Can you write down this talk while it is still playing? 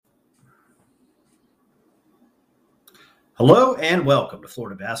Hello and welcome to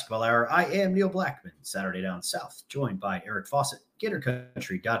Florida Basketball Hour. I am Neil Blackman, Saturday Down South, joined by Eric Fawcett,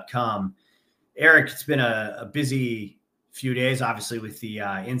 GatorCountry.com. Eric, it's been a busy few days, obviously, with the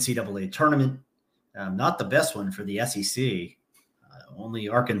NCAA tournament. Not the best one for the SEC. Only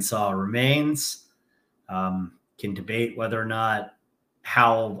Arkansas remains. Can debate whether or not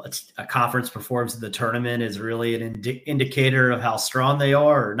how a conference performs in the tournament is really an indicator of how strong they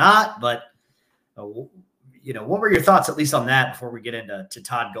are or not, but what were your thoughts, at least on that, before we get into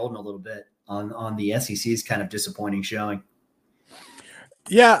Todd Golden a little bit on the SEC's kind of disappointing showing?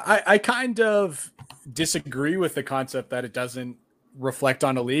 Yeah, I kind of disagree with the concept that it doesn't reflect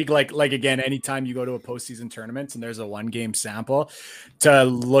on a league. Like again, anytime you go to a postseason tournament and there's a 1-game sample, to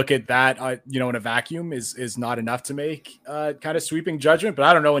look at that, in a vacuum is not enough to make kind of sweeping judgment. But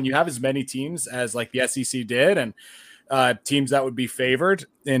I don't know, when you have as many teams as like the SEC did, and teams that would be favored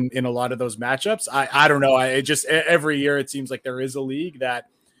in a lot of those matchups. I don't know. It just every year it seems like there is a league that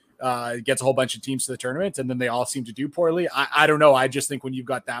gets a whole bunch of teams to the tournament and then they all seem to do poorly. I don't know. I just think when you've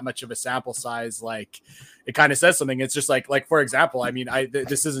got that much of a sample size, like it kind of says something. It's just like for example, I mean,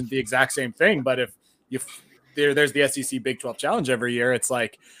 this isn't the exact same thing, but if there's the SEC Big 12 Challenge every year, it's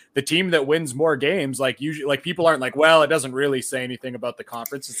like the team that wins more games, like usually, like people aren't like, well, it doesn't really say anything about the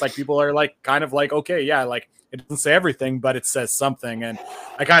conference. It's like people are like kind of like, okay, yeah, like it doesn't say everything, but it says something. And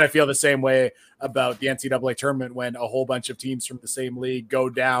I kind of feel the same way about the NCAA tournament when a whole bunch of teams from the same league go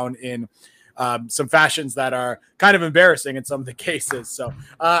down in some fashions that are kind of embarrassing in some of the cases. So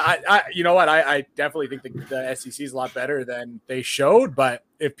I definitely think the SEC is a lot better than they showed, but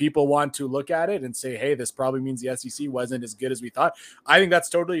if people want to look at it and say, hey, this probably means the SEC wasn't as good as we thought, I think that's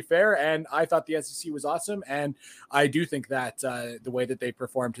totally fair. And I thought the SEC was awesome. And I do think that the way that they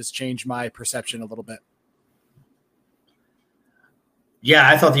performed has changed my perception a little bit. Yeah,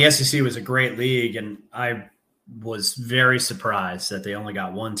 I thought the SEC was a great league, and I was very surprised that they only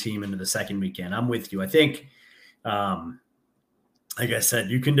got one team into the second weekend. I'm with you. I think, like I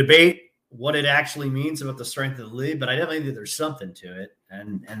said, you can debate what it actually means about the strength of the league, but I definitely think there's something to it.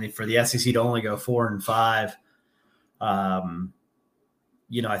 And for the SEC to only go 4-5, I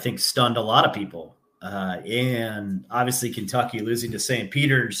think stunned a lot of people. And obviously Kentucky losing to St.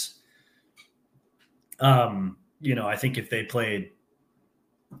 Peter's, I think if they played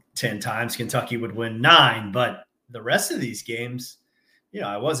 10 times, Kentucky would win 9, but the rest of these games,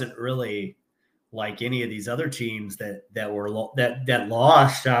 I wasn't really like any of these other teams that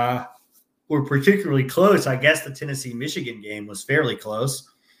lost were particularly close. I guess the Tennessee-Michigan game was fairly close,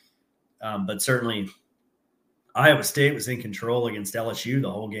 but certainly Iowa State was in control against LSU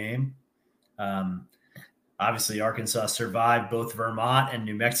the whole game. Obviously, Arkansas survived both Vermont and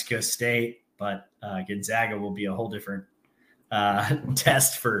New Mexico State, but Gonzaga will be a whole different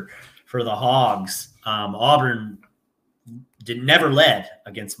test for the Hogs. Auburn never led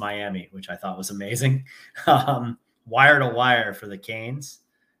against Miami, which I thought was amazing. Wire to wire for the Canes.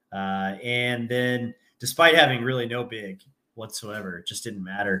 And then despite having really no big whatsoever, it just didn't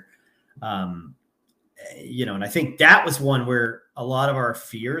matter. And I think that was one where a lot of our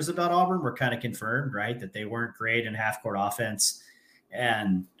fears about Auburn were kind of confirmed, right? That they weren't great in half-court offense.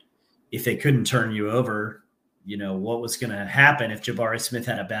 And if they couldn't turn you over, what was going to happen if Jabari Smith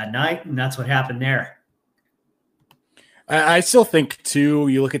had a bad night? And that's what happened there. I still think, too,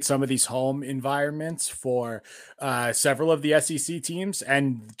 you look at some of these home environments for several of the SEC teams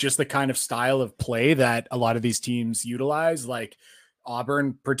and just the kind of style of play that a lot of these teams utilize, like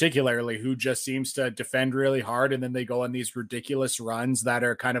Auburn particularly, who just seems to defend really hard. And then they go on these ridiculous runs that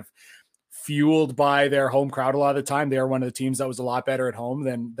are kind of fueled by their home crowd a lot of the time. They are one of the teams that was a lot better at home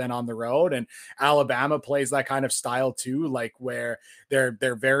than on the road. And Alabama plays that kind of style too, like where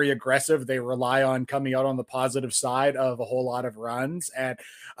they're very aggressive. They rely on coming out on the positive side of a whole lot of runs. And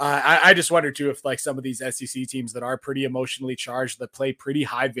I just wonder too, if like some of these SEC teams that are pretty emotionally charged, that play pretty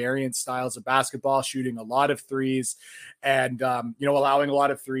high variance styles of basketball, shooting a lot of threes and, allowing a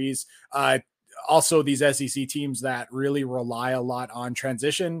lot of threes, also these SEC teams that really rely a lot on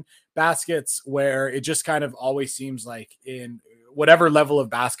transition baskets, where it just kind of always seems like in whatever level of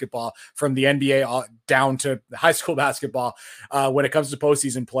basketball, from the NBA down to high school basketball, when it comes to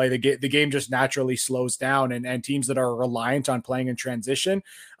postseason play, the game just naturally slows down, and teams that are reliant on playing in transition,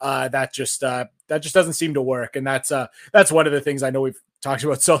 that just doesn't seem to work. And that's one of the things I know we've talked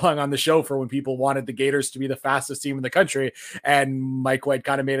about so long on the show for when people wanted the Gators to be the fastest team in the country. And Mike White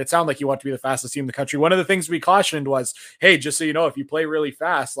kind of made it sound like you want to be the fastest team in the country. One of the things we cautioned was, hey, just so you know, if you play really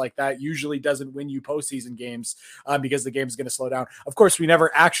fast, like that usually doesn't win you postseason games because the game is going to slow down. Of course, we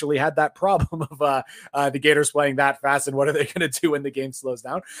never actually had that problem of the Gators playing that fast. And what are they going to do when the game slows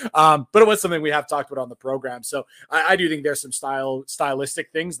down? But it was something we have talked about on the program. So I do think there's some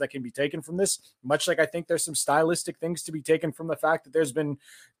stylistic things that can be taken from this, much like I think there's some stylistic things to be taken from the fact that there's been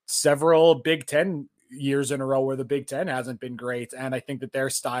several Big Ten years in a row where the Big Ten hasn't been great. And I think that their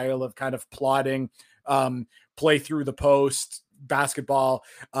style of kind of plotting, play through the post basketball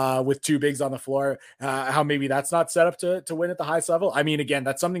with two bigs on the floor, how maybe that's not set up to win at the highest level. I mean, again,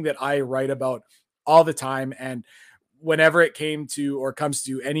 that's something that I write about all the time. And whenever it comes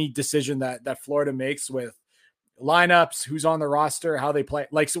to any decision that Florida makes with lineups, who's on the roster, how they play,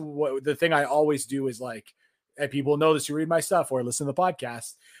 like, so the thing I always do is like, and people know this, you read my stuff or listen to the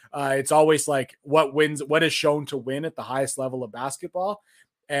podcast. It's always like what is shown to win at the highest level of basketball.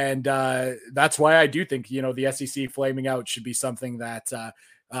 And that's why I do think, the SEC flaming out should be something that,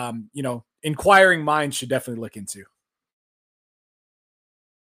 inquiring minds should definitely look into.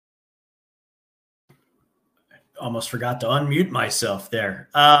 Almost forgot to unmute myself there.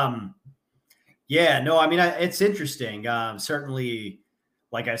 It's interesting. Certainly,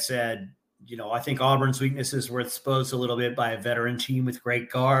 like I said, I think Auburn's weaknesses were exposed a little bit by a veteran team with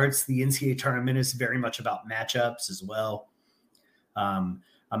great guards. The NCAA tournament is very much about matchups as well. I'm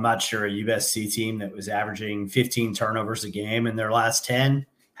not sure a USC team that was averaging 15 turnovers a game in their last 10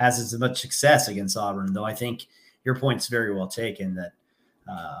 has as much success against Auburn, though I think your point's very well taken that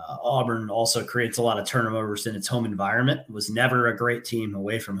Auburn also creates a lot of turnovers in its home environment. It was never a great team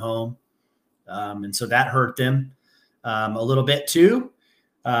away from home. And so that hurt them a little bit too.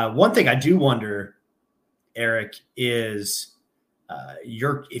 One thing I do wonder, Eric, is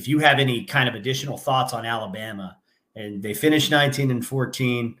if you have any kind of additional thoughts on Alabama. And they finished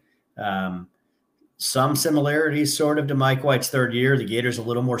 19-14. Some similarities sort of to Mike White's third year. The Gators a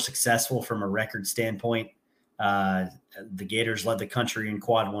little more successful from a record standpoint. The Gators led the country in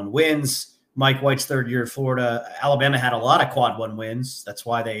quad one wins. Mike White's third year at Florida. Alabama had a lot of quad one wins. That's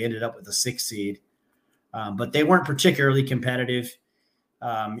why they ended up with a 6 seed. But they weren't particularly competitive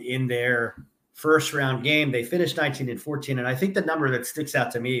in their first round game. They finished 19-14. And I think the number that sticks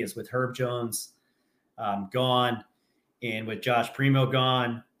out to me is with Herb Jones gone and with Josh Primo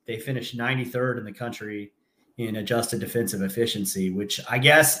gone, they finished 93rd in the country in adjusted defensive efficiency, which I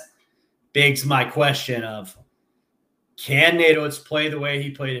guess begs my question of, can Nate Oates play the way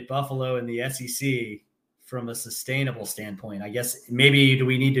he played at Buffalo in the SEC from a sustainable standpoint? I guess maybe do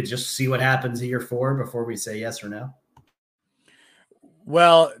we need to just see what happens in year 4 before we say yes or no?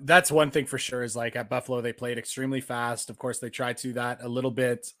 Well, that's one thing for sure is like at Buffalo, they played extremely fast. Of course, they tried to that a little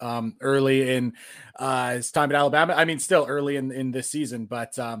bit early in his time at Alabama. I mean, still early in this season,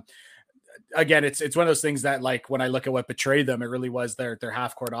 but again, it's one of those things that like when I look at what betrayed them, it really was their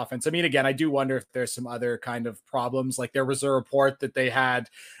half court offense. I mean, again, I do wonder if there's some other kind of problems. Like there was a report that they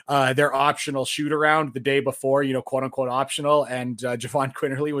had their optional shoot around the day before, quote unquote optional, and Javon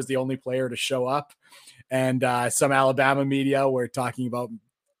Quinterly was the only player to show up. And some Alabama media were talking about,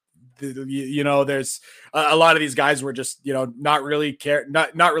 there's a lot of these guys were just, not really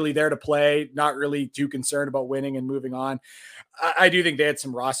there to play, not really too concerned about winning and moving on. I do think they had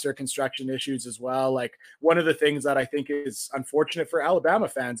some roster construction issues as well. Like one of the things that I think is unfortunate for Alabama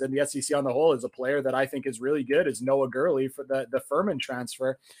fans and the SEC on the whole is a player that I think is really good is Noah Gurley for the Furman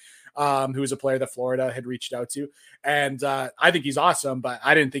transfer. Who was a player that Florida had reached out to. And I think he's awesome, but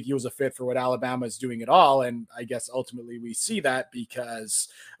I didn't think he was a fit for what Alabama is doing at all. And I guess ultimately we see that because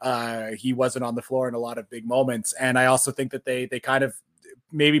he wasn't on the floor in a lot of big moments. And I also think that they kind of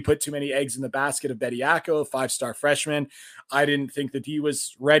maybe put too many eggs in the basket of Bediako, 5-star freshman. I didn't think that he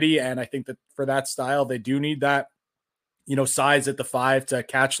was ready. And I think that for that style, they do need that size at the 5 to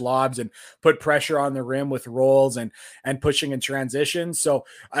catch lobs and put pressure on the rim with rolls and pushing in transition. So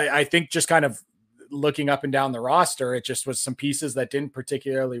I think just kind of looking up and down the roster, it just was some pieces that didn't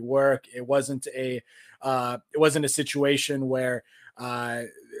particularly work. It wasn't a situation where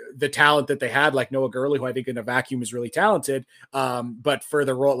the talent that they had, like Noah Gurley, who I think in a vacuum is really talented. But for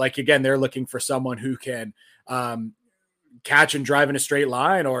the role, like, again, they're looking for someone who can, catch and drive in a straight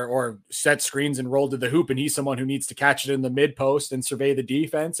line or set screens and roll to the hoop. And he's someone who needs to catch it in the mid post and survey the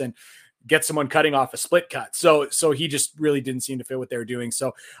defense and get someone cutting off a split cut. So he just really didn't seem to fit what they were doing.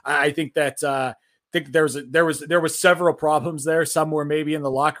 So I think that think there was several problems there. Some were maybe in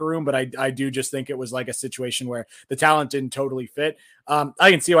the locker room, but I do just think it was like a situation where the talent didn't totally fit.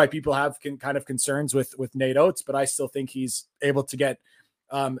 I can see why people have kind of concerns with Nate Oates, but I still think he's able to get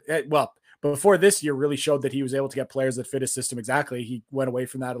before this year really showed that he was able to get players that fit his system exactly. He went away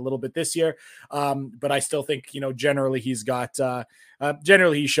from that a little bit this year. But I still think, generally he's got,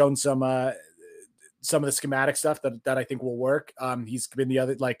 generally he's shown some of the schematic stuff that I think will work. He's been the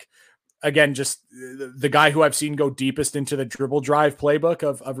other, again, just the guy who I've seen go deepest into the dribble drive playbook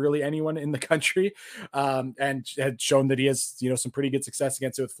of really anyone in the country, and had shown that he has, some pretty good success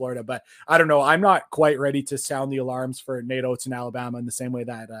against it with Florida. But I don't know. I'm not quite ready to sound the alarms for Nate Oates in Alabama in the same way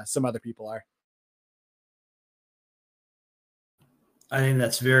that some other people are. I think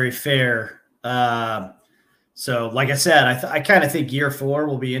that's very fair. So like I said, I kind of think year 4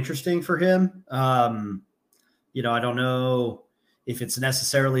 will be interesting for him. I don't know if it's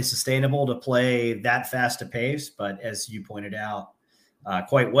necessarily sustainable to play that fast a pace, but as you pointed out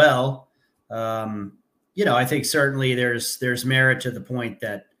quite well, I think certainly there's merit to the point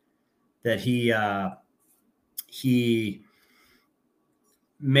that he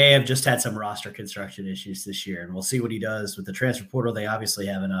may have just had some roster construction issues this year, and we'll see what he does with the transfer portal. They obviously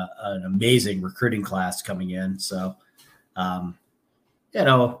have an amazing recruiting class coming in. So,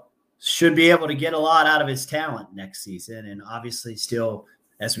 should be able to get a lot out of his talent next season. And obviously still,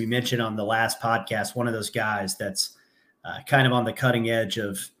 as we mentioned on the last podcast, one of those guys that's kind of on the cutting edge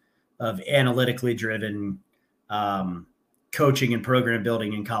of analytically driven coaching and program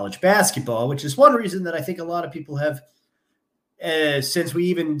building in college basketball, which is one reason that I think a lot of people have, since we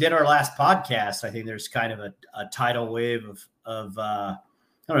even did our last podcast, I think there's kind of a tidal wave of I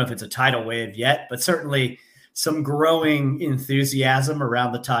don't know if it's a tidal wave yet, but certainly some growing enthusiasm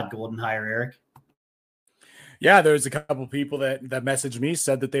around the Todd Golden hire, Eric. Yeah, there's a couple people that messaged me,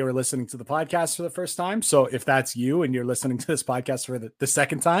 said that they were listening to the podcast for the first time. So if that's you and you're listening to this podcast for the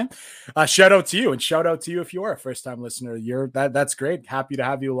second time, shout out to you, and shout out to you if you are a first time listener. That's great. Happy to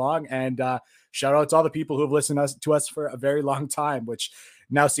have you along, and shout out to all the people who have listened to us for a very long time, which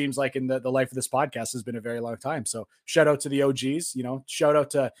now seems like in the life of this podcast has been a very long time. So shout out to the OGs, shout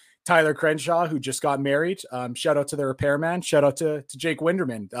out to Tyler Crenshaw, who just got married. Shout out to the repairman. Shout out to Jake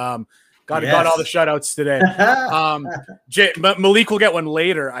Winderman. Got all the shout outs today. Malik will get one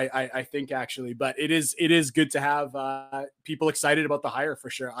later, I think, actually, but it is good to have people excited about the hire for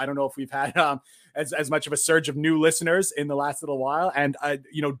sure. I don't know if we've had as much of a surge of new listeners in the last little while. And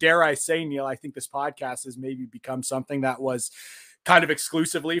dare I say, Neil, I think this podcast has maybe become something that was kind of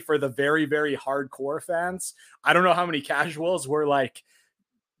exclusively for the very, very hardcore fans. I don't know how many casuals were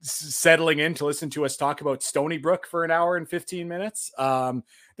settling in to listen to us talk about Stony Brook for an hour and 15 minutes.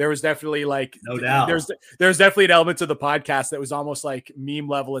 There was definitely no doubt. There's definitely an element to the podcast that was almost like meme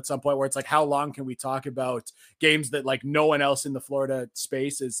level at some point, where it's like, how long can we talk about games that no one else in the Florida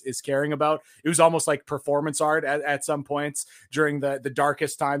space is caring about? It was almost like performance art at some points during the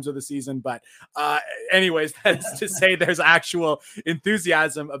darkest times of the season. But anyways, that's to say there's actual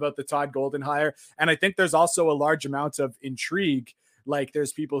enthusiasm about the Todd Golden hire. And I think there's also a large amount of intrigue.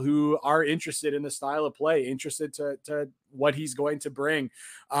 There's people who are interested in the style of play, interested to what he's going to bring.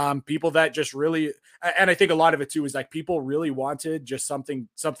 People that just really, and I think a lot of it too is people really wanted just something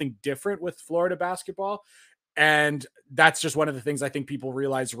different with Florida basketball. And that's just one of the things I think people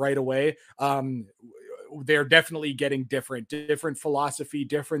realize right away. They're definitely getting different philosophy,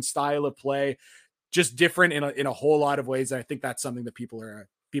 different style of play, just different in a whole lot of ways. And I think that's something that people are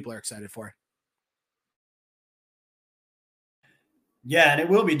excited for. Yeah, and it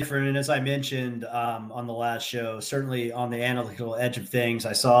will be different. And as I mentioned on the last show, certainly on the analytical edge of things,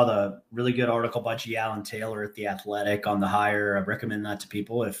 I saw the really good article by G. Allen Taylor at The Athletic on the hire. I recommend that to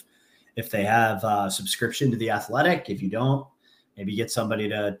people if they have a subscription to The Athletic. If you don't, maybe get somebody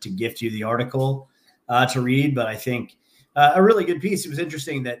to gift you the article to read. But I think a really good piece. It was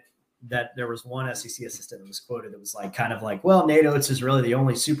interesting that there was one SEC assistant that was quoted that was well, Nate Oates is really the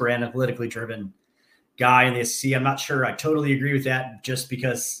only super analytically driven guy in the SEC. I'm not sure I totally agree with that, just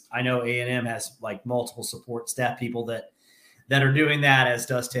because I know A&M has multiple support staff people that are doing that, as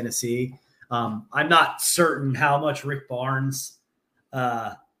does Tennessee. I'm not certain how much Rick Barnes,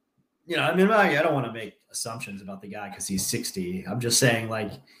 I don't want to make assumptions about the guy because he's 60. I'm just saying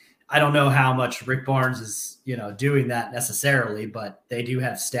I don't know how much Rick Barnes is, doing that necessarily, but they do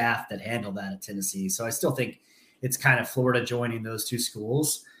have staff that handle that at Tennessee. So I still think it's kind of Florida joining those two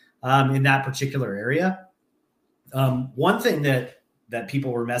schools in that particular area. One thing that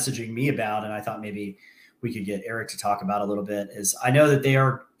people were messaging me about, and I thought maybe we could get Eric to talk about a little bit, is I know that they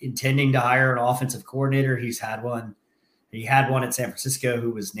are intending to hire an offensive coordinator. He had one at San Francisco who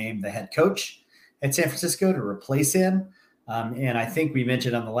was named the head coach. at San Francisco to replace him. And I think we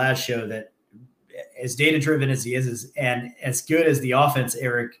mentioned on the last show that as data-driven as he is, and as good as the offense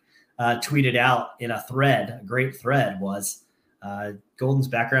Eric tweeted out in a great thread was, Golden's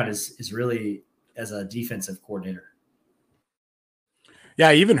background is really as a defensive coordinator. Yeah,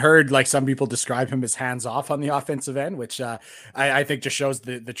 I even heard like some people describe him as hands off on the offensive end, which I think just shows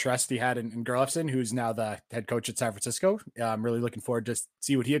the trust he had in Gurlefson, who's now the head coach at San Francisco. I'm really looking forward to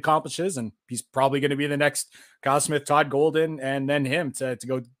see what he accomplishes, and he's probably going to be the next Kyle Smith, Todd Golden, and then him to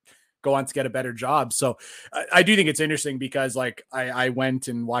go on to get a better job. So I do think it's interesting because like I went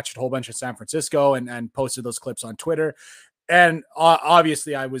and watched a whole bunch of San Francisco and posted those clips on Twitter. And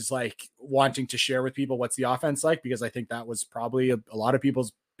obviously I was like wanting to share with people what's the offense like, because I think that was probably a lot of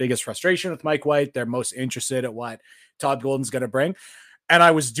people's biggest frustration with Mike White. They're most interested at what Todd Golden's going to bring. And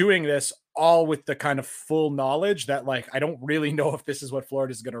I was doing this all with the kind of full knowledge that like, I don't really know if this is what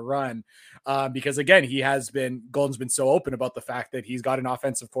Florida is going to run. Because again, Golden's been so open about the fact that he's got an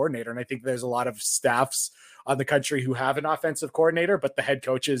offensive coordinator. And I think there's a lot of staffs on the country who have an offensive coordinator, but the head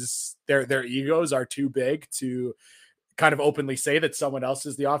coaches, their egos are too big to kind of openly say that someone else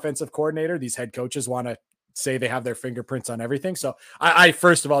is the offensive coordinator. These head coaches want to say they have their fingerprints on everything. So I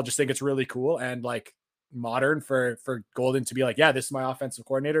first of all, just think it's really cool and like modern for Golden to be like, yeah, this is my offensive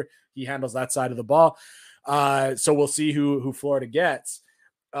coordinator. He handles that side of the ball. So we'll see who Florida gets.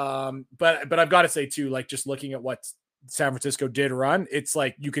 But I've got to say too, like just looking at what San Francisco did run, it's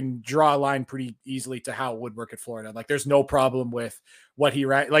like you can draw a line pretty easily to how it would work at Florida. Like there's no problem with what he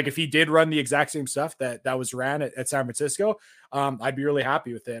ran. Like if he did run the exact same stuff that was ran at San Francisco, I'd be really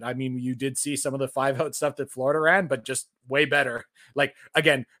happy with it. I mean, you did see some of the 5-out stuff that Florida ran, but just way better. Like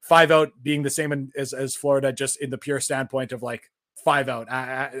again, 5-out being the same as Florida, just in the pure standpoint of like 5-out.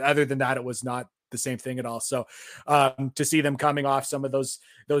 Other than that, it was not the same thing at all. So to see them coming off some of those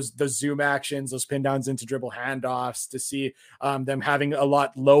zoom actions, those pin downs into dribble handoffs, to see them having a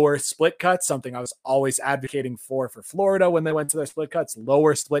lot lower split cuts, something I was always advocating for Florida when they went to their split cuts,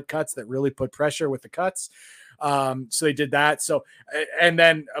 lower split cuts that really put pressure with the cuts. So they did that. So, and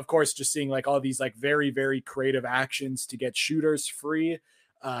then of course, just seeing like all these like very, very creative actions to get shooters free.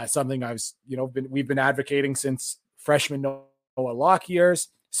 Something we've been advocating since freshman Noah Locke years.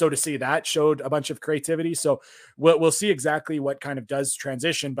 So to see that showed a bunch of creativity. So we'll see exactly what kind of does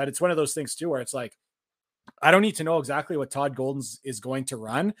transition, but it's one of those things too, where it's like, I don't need to know exactly what Todd Golden is going to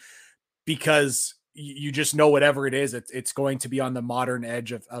run, because you just know whatever it is, it's going to be on the modern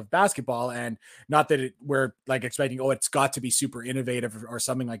edge of basketball. And not that we're like expecting, it's got to be super innovative or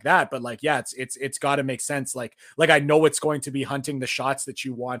something like that. But like, yeah, it's got to make sense. Like I know it's going to be hunting the shots that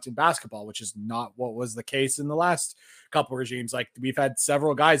you want in basketball, which is not what was the case in the last couple regimes. Like we've had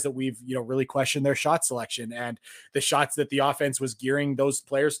several guys that we've, really questioned their shot selection and the shots that the offense was gearing those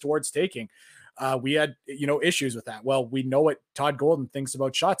players towards taking. We had, issues with that. Well, we know what Todd Golden thinks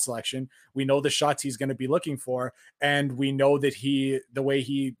about shot selection. We know the shots he's going to be looking for. And we know that the way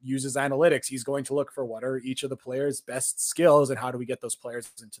he uses analytics, he's going to look for what are each of the players' best skills and how do we get those players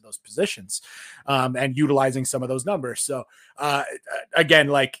into those positions, and utilizing some of those numbers. So again,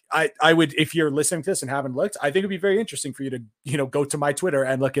 like I would, if you're listening to this and haven't looked, I think it'd be very interesting for you to, go to my Twitter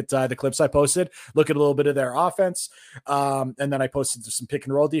and look at the clips I posted, look at a little bit of their offense. And then I posted some pick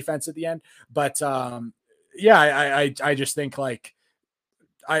and roll defense at the end. But I just think like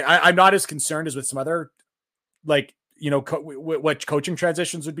I'm not as concerned as with some other like what coaching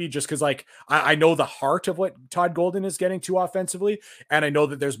transitions would be, just because like I know the heart of what Todd Golden is getting to offensively, and I know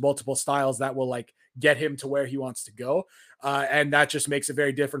that there's multiple styles that will like get him to where he wants to go. And that just makes it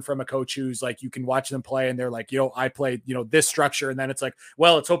very different from a coach who's like, you can watch them play and they're like, I played, this structure. And then it's like,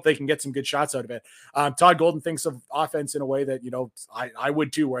 well, let's hope they can get some good shots out of it. Todd Golden thinks of offense in a way that, I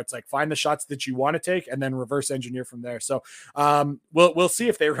would too, where it's like, find the shots that you want to take and then reverse engineer from there. So we'll see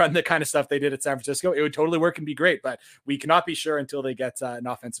if they run the kind of stuff they did at San Francisco. It would totally work and be great, but we cannot be sure until they get an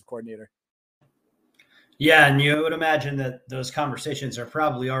offensive coordinator. Yeah, and you would imagine that those conversations are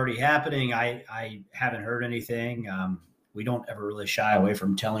probably already happening. I haven't heard anything. We don't ever really shy away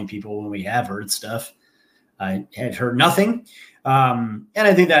from telling people when we have heard stuff. I had heard nothing. And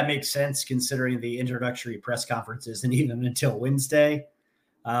I think that makes sense considering the introductory press conference isn't even until Wednesday.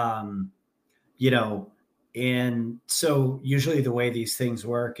 And so usually the way these things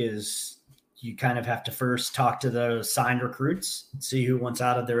work is you kind of have to first talk to the signed recruits, see who wants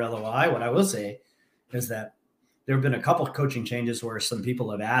out of their LOI. What I will say is that there have been a couple of coaching changes where some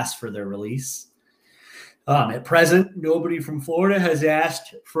people have asked for their release. At present, nobody from Florida has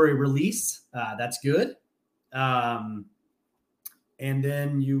asked for a release. That's good. And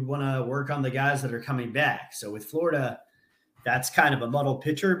then you want to work on the guys that are coming back. So with Florida, that's kind of a muddled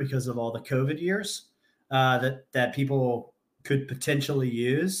picture because of all the COVID years that people could potentially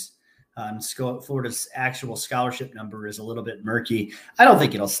use. Florida's actual scholarship number is a little bit murky. I don't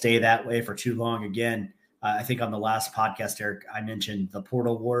think it'll stay that way for too long. Again, I think on the last podcast, Eric, I mentioned the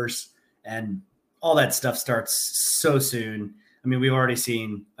portal wars, and all that stuff starts so soon. I mean, we've already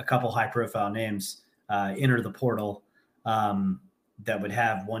seen a couple high-profile names enter the portal that would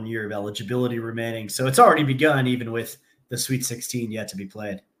have 1 year of eligibility remaining. So it's already begun, even with the Sweet 16 yet to be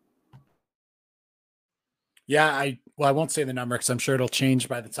played. Yeah, I won't say the number because I'm sure it'll change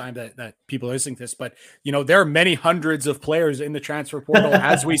by the time that people are listening to this. But, you know, there are many hundreds of players in the transfer portal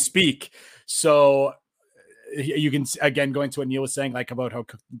as we speak. So you can, again, going to what Neil was saying, like about how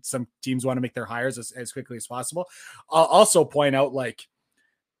some teams want to make their hires as quickly as possible. I'll also point out,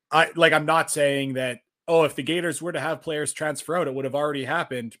 I'm not saying that, oh, if the Gators were to have players transfer out, it would have already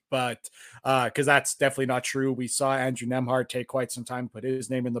happened. But because that's definitely not true. We saw Andrew Nembhard take quite some time to put his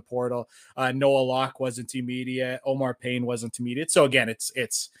name in the portal. Noah Locke wasn't immediate. Omar Payne wasn't immediate. So again,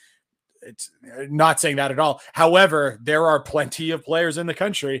 it's not saying that at all. However, there are plenty of players in the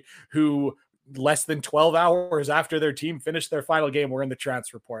country who less than 12 hours after their team finished their final game were in the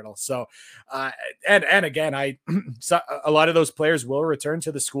transfer portal. So, and again, so a lot of those players will return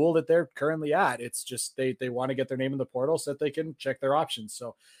to the school that they're currently at. It's just, they want to get their name in the portal so that they can check their options.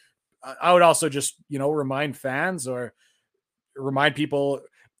 So I would also just, remind fans or remind people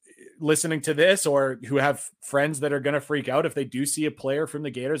listening to this or who have friends that are going to freak out if they do see a player from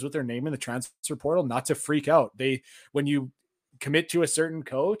the Gators with their name in the transfer portal, not to freak out. When you commit to a certain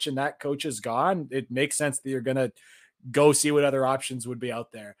coach and that coach is gone, it makes sense that you're going to go see what other options would be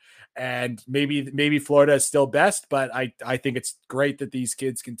out there. And maybe Florida is still best, but I think it's great that these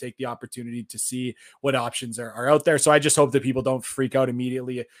kids can take the opportunity to see what options are out there. So I just hope that people don't freak out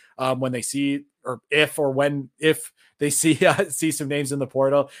immediately when they see, or if they see some names in the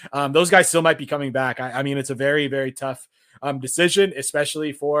portal. Those guys still might be coming back. I mean, it's a very, very tough decision,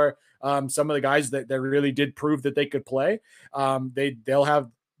 especially for some of the guys that really did prove that they could play.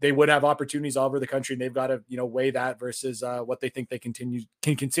 They would have opportunities all over the country, and they've got to, weigh that versus what they think they can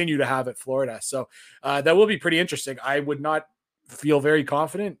continue to have at Florida. So that will be pretty interesting. I would not feel very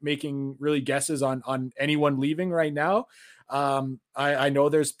confident making really guesses on anyone leaving right now. I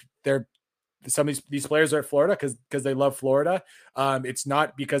know some of these players are at Florida because they love Florida. It's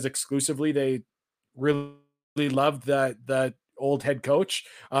not because exclusively they really loved the old head coach.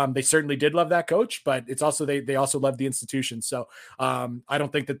 They certainly did love that coach, but it's also they also love the institution. So I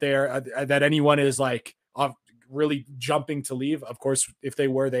don't think that that anyone is like really jumping to leave. Of course, if they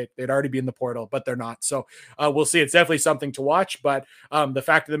were, they'd already be in the portal, but they're not. So we'll see. It's definitely something to watch. But the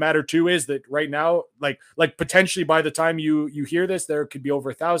fact of the matter too is that right now, like potentially by the time you hear this, there could be over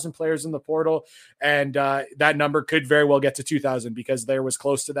 1,000 players in the portal, and that number could very well get to 2,000 because there was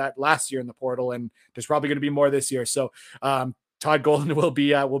close to that last year in the portal, and there's probably going to be more this year. So Todd Golden will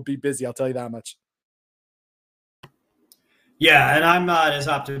be busy. I'll tell you that much. Yeah, and I'm not as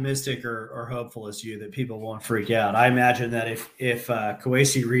optimistic or hopeful as you that people won't freak out. I imagine that if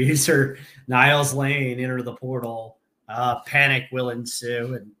Kowacie Reeves or Niles Lane enter the portal, panic will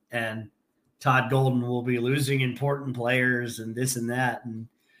ensue, and Todd Golden will be losing important players and this and that, and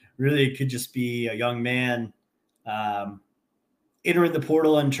really it could just be a young man entering the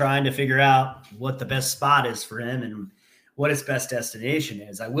portal and trying to figure out what the best spot is for him and what his best destination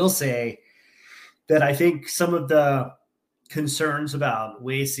is. I will say that I think some of the concerns about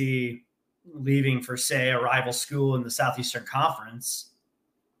Kowacie leaving for, say, a rival school in the Southeastern Conference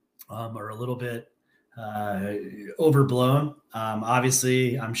are a little bit overblown.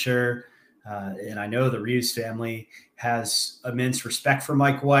 Obviously, I'm sure, and I know the Reeves family has immense respect for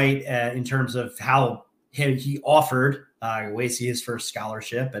Mike White in terms of how he offered Kowacie his first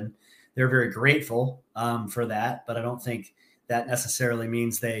scholarship, and they're very grateful for that. But I don't think that necessarily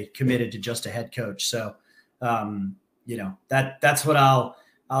means they committed to just a head coach. So, that's what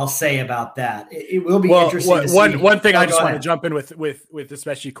I'll say about that. It will be interesting to see. One thing I just want to jump in with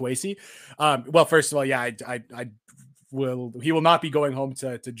especially Kowacie. Well, first of all, yeah, he will not be going home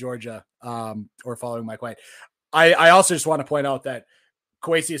to Georgia or following Mike White. I also just want to point out that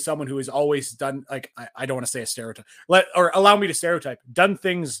Kowacie is someone who has always done, like, I don't want to say a stereotype, allow me to stereotype, done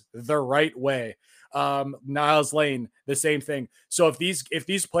things the right way. Niles Lane, the same thing. So if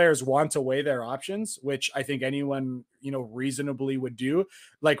these players want to weigh their options, which I think anyone, reasonably would do,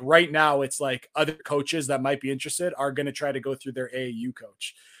 like right now, it's like other coaches that might be interested are going to try to go through their AAU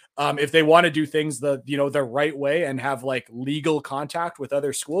coach. If they want to do things the right way and have like legal contact with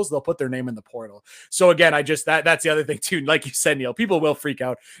other schools, they'll put their name in the portal. So again, that's the other thing too. Like you said, Neil, people will freak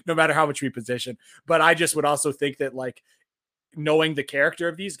out no matter how much we position. But I just would also think that, like, knowing the character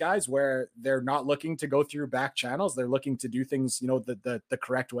of these guys, where they're not looking to go through back channels, they're looking to do things, the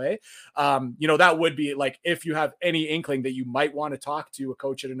correct way. That would be like, if you have any inkling that you might want to talk to a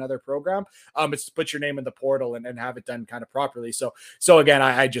coach at another program, it's to put your name in the portal and have it done kind of properly. So again,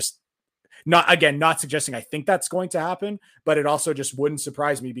 I just, not suggesting I think that's going to happen, but it also just wouldn't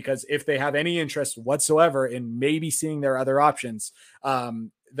surprise me, because if they have any interest whatsoever in maybe seeing their other options,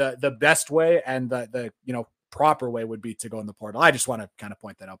 the best way and the proper way would be to go in the portal. I just want to kind of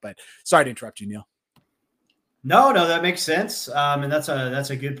point that out, but sorry to interrupt you, Neil. No, that makes sense. And that's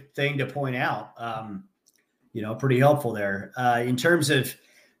a good thing to point out. Pretty helpful there. In terms of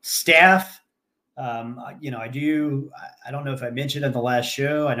staff, I don't know if I mentioned in the last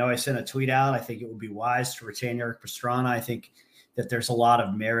show, I know I sent a tweet out. I think it would be wise to retain Erik Pastrana. I think that there's a lot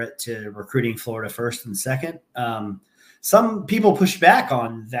of merit to recruiting Florida first and second. Some people push back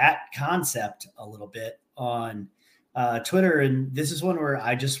on that concept a little bit on Twitter. And this is one where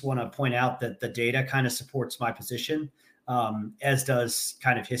I just want to point out that the data kind of supports my position, as does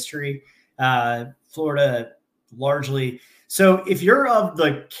kind of history. Florida largely. So if you're of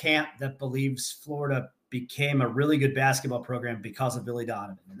the camp that believes Florida became a really good basketball program because of Billy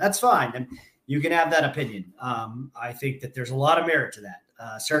Donovan, and that's fine, and you can have that opinion. I think that there's a lot of merit to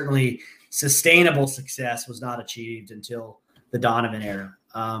that. Certainly sustainable success was not achieved until the Donovan era,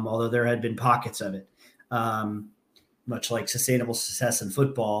 although there had been pockets of it. Much like sustainable success in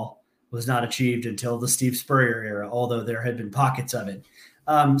football was not achieved until the Steve Spurrier era, although there had been pockets of it.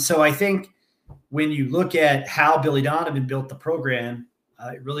 So I think when you look at how Billy Donovan built the program,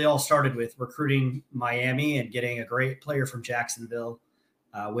 it really all started with recruiting Miami and getting a great player from Jacksonville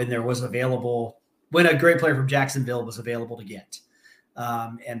when a great player from Jacksonville was available to get.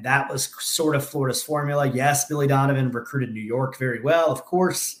 And that was sort of Florida's formula. Yes, Billy Donovan recruited New York very well, of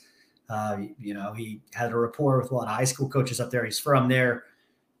course. He had a rapport with a lot of high school coaches up there. He's from there,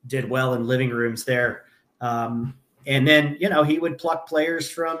 did well in living rooms there. And then, he would pluck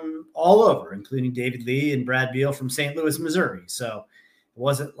players from all over, including David Lee and Brad Beal from St. Louis, Missouri. So it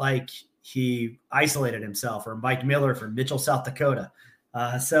wasn't like he isolated himself, or Mike Miller from Mitchell, South Dakota.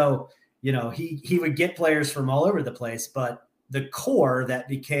 He would get players from all over the place, but the core that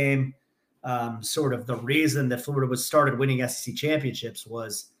became sort of the reason that Florida was started winning SEC championships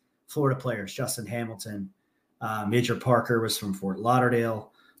was Florida players. Justin Hamilton, Major Parker was from Fort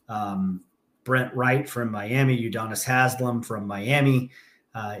Lauderdale, Brent Wright from Miami, Udonis Haslam from Miami,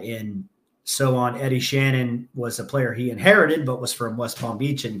 and so on. Eddie Shannon was a player he inherited, but was from West Palm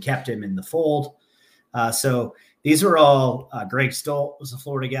Beach and kept him in the fold. So these were all Greg Stolt was a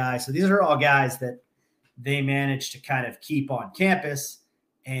Florida guy. So these are all guys that they managed to kind of keep on campus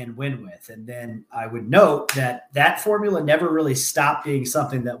and win with. And then I would note that formula never really stopped being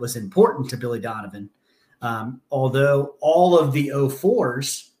something that was important to Billy Donovan. Although all of the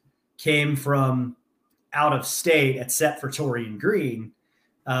 04s came from out of state, except for Torian Green,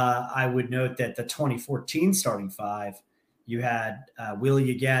 I would note that the 2014 starting five, you had Will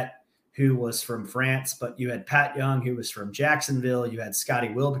Yeguet, who was from France, but you had Pat Young, who was from Jacksonville. You had Scotty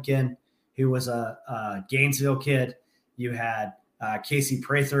Wilbekin, who was a Gainesville kid. You had Casey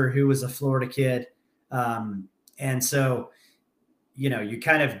Prather, who was a Florida kid. And so, you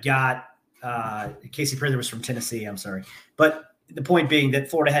kind of got Casey Prather was from Tennessee. I'm sorry. But the point being that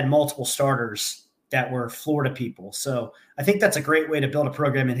Florida had multiple starters that were Florida people. So I think that's a great way to build a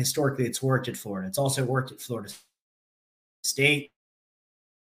program. And historically, it's worked at Florida. It's also worked at Florida State.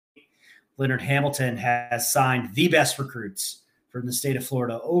 Leonard Hamilton has signed the best recruits from the state of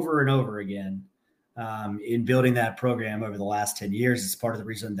Florida over and over again in building that program over the last 10 years. It's part of the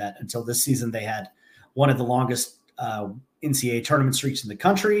reason that until this season, they had one of the longest NCAA tournament streaks in the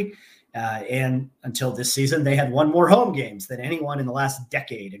country. And until this season, they had won more home games than anyone in the last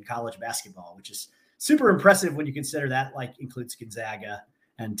decade in college basketball, which is super impressive when you consider that includes Gonzaga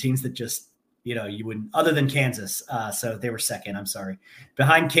and teams that just, you wouldn't, other than Kansas. So they were second, I'm sorry,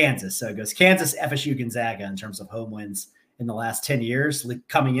 behind Kansas. So it goes Kansas, FSU, Gonzaga in terms of home wins in the last 10 years.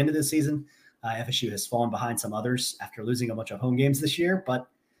 Coming into this season, FSU has fallen behind some others after losing a bunch of home games this year, but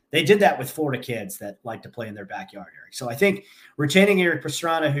they did that with Florida kids that like to play in their backyard, Eric. So I think retaining Erik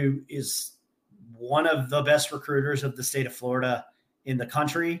Pastrana, who is one of the best recruiters of the state of Florida in the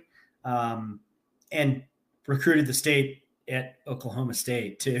country, and recruited the state at Oklahoma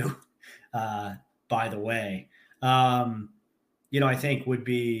State too, by the way, I think would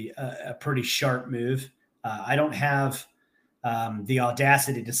be a pretty sharp move. I don't have the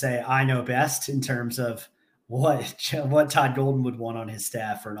audacity to say I know best in terms of what Todd Golden would want on his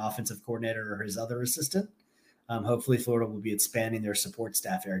staff for an offensive coordinator or his other assistant. Hopefully Florida will be expanding their support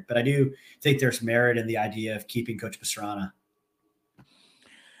staff, Eric. But I do think there's merit in the idea of keeping Coach Pastrana.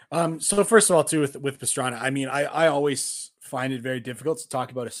 So first of all, too, with Pastrana, I mean, I always find it very difficult to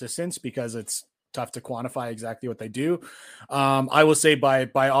talk about assistants because it's tough to quantify exactly what they do. I will say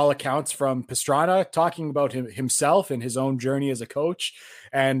by all accounts from Pastrana talking about himself and his own journey as a coach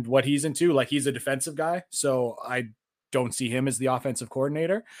and what he's into, like he's a defensive guy. So I don't see him as the offensive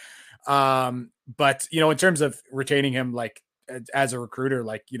coordinator. But in terms of retaining him, like as a recruiter,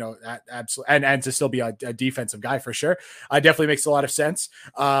 like, absolutely. And to still be a defensive guy for sure. Definitely makes a lot of sense.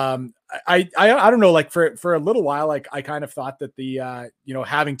 I don't know, like for a little while, like I kind of thought that the,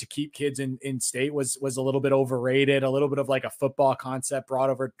 having to keep kids in state was a little bit overrated, a little bit of like a football concept brought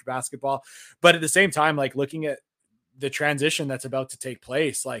over to basketball. But at the same time, like looking at the transition that's about to take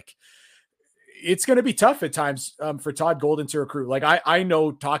place, like it's going to be tough at times for Todd Golden to recruit. Like I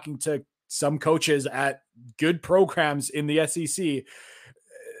know talking to some coaches at good programs in the SEC,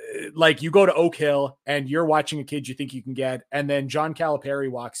 like you go to Oak Hill and you're watching a kid you think you can get, and then John Calipari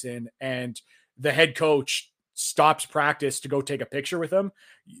walks in and the head coach stops practice to go take a picture with him.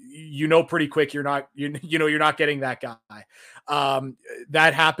 Pretty quick you're not getting that guy.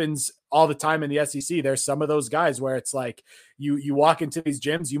 That happens all the time in the SEC. There's some of those guys where it's like you walk into these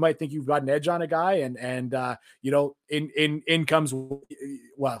gyms, you might think you've got an edge on a guy, and in comes,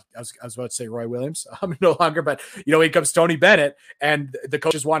 well, I was about to say Roy Williams, no longer, but in comes Tony Bennett, and the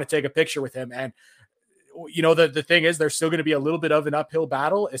coaches want to take a picture with him. And the thing is, there's still going to be a little bit of an uphill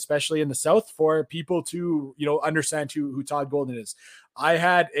battle, especially in the South, for people to, understand who Todd Golden is. I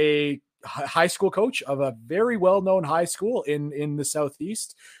had a high school coach of a very well-known high school in the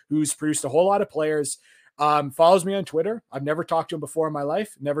Southeast who's produced a whole lot of players, follows me on Twitter. I've never talked to him before in my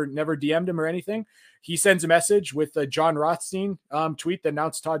life, never DM'd him or anything. He sends a message with a John Rothstein tweet that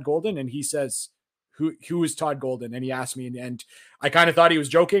announced Todd Golden, and he says, who is Todd Golden? And he asked me, and I kind of thought he was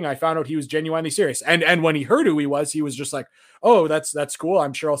joking. I found out he was genuinely serious. And when he heard who he was just like, oh, that's cool.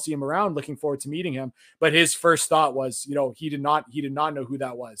 I'm sure I'll see him around. Looking forward to meeting him. But his first thought was, he did not know who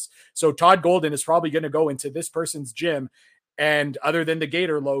that was. So Todd Golden is probably going to go into this person's gym, and other than the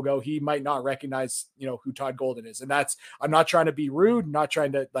Gator logo, he might not recognize, who Todd Golden is. And I'm not trying to be rude, not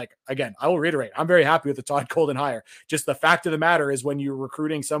trying to, like, again, I will reiterate, I'm very happy with the Todd Golden hire. Just the fact of the matter is, when you're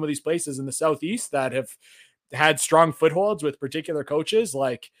recruiting some of these places in the Southeast that have had strong footholds with particular coaches,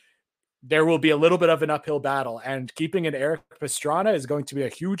 like there will be a little bit of an uphill battle, and keeping an Eric Pastrana is going to be a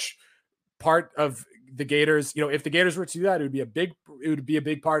huge part of the Gators. If the Gators were to do that, it would be a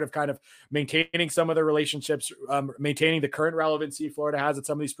big part of kind of maintaining some of the relationships, maintaining the current relevancy Florida has at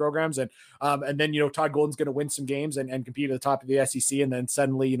some of these programs. And then, Todd Golden's going to win some games and compete at the top of the SEC. And then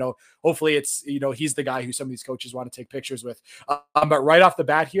suddenly, hopefully it's, he's the guy who some of these coaches want to take pictures with. But right off the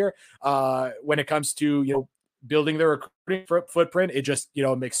bat here, when it comes to, building their recruiting footprint, it just,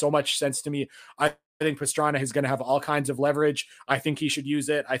 makes so much sense to me. I think Pastrana is going to have all kinds of leverage. I think he should use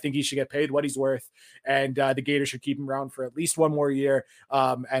it. I think he should get paid what he's worth, and the Gators should keep him around for at least one more year.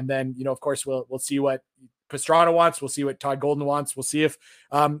 And then, of course, we'll see what Pastrana wants. We'll see what Todd Golden wants. We'll see if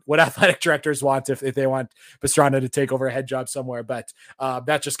what athletic directors want, if they want Pastrana to take over a head job somewhere. But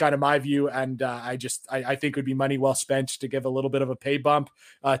that's just kind of my view. And I think it would be money well spent to give a little bit of a pay bump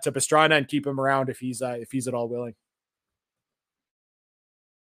to Pastrana and keep him around if he's at all willing.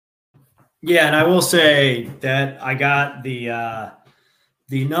 Yeah, and I will say that I got the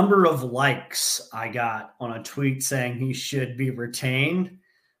number of likes I got on a tweet saying he should be retained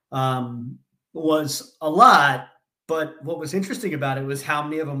was a lot, but what was interesting about it was how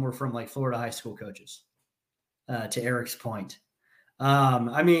many of them were from like Florida high school coaches, to Eric's point.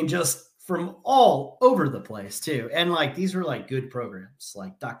 I mean, just from all over the place too. And like, these were like good programs,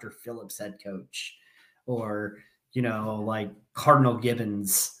 like Dr. Phillips head coach, or, like Cardinal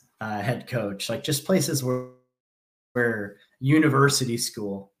Gibbons head coach, like just places where university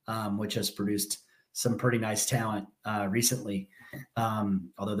school, which has produced some pretty nice talent recently.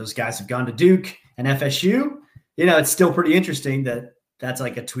 Although those guys have gone to Duke and FSU, it's still pretty interesting that that's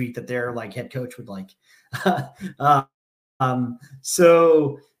like a tweet that their like head coach would like.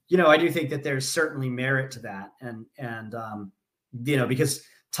 So, I do think that there's certainly merit to that. And because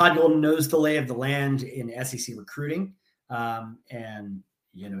Todd Golden knows the lay of the land in SEC recruiting, and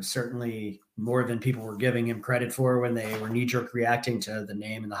certainly more than people were giving him credit for when they were knee-jerk reacting to the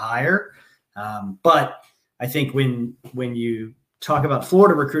name and the hire. But I think when you talk about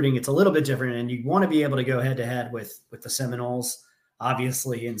Florida recruiting, it's a little bit different, and you want to be able to go head-to-head with the Seminoles,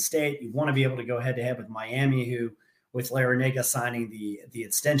 obviously in state. You want to be able to go head-to-head with Miami, who, with Larrañaga signing the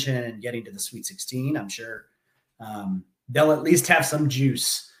extension and getting to the Sweet 16, I'm sure they'll at least have some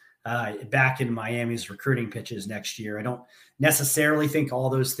juice back in Miami's recruiting pitches next year. I don't necessarily think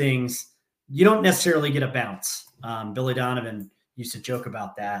all those things, you don't necessarily get a bounce. Billy Donovan used to joke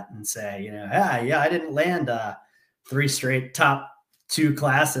about that and say, yeah, I didn't land 3 straight top 2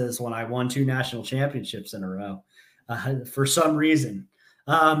 classes when I won 2 national championships in a row for some reason.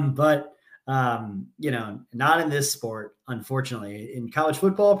 But not in this sport, unfortunately. In college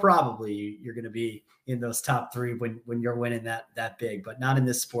football, probably you're going to be in those top 3 when you're winning that big, but not in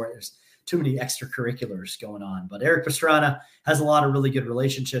this sport. There's too many extracurriculars going on. But Eric Pastrana has a lot of really good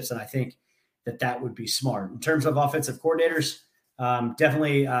relationships, and I think that would be smart. In terms of offensive coordinators,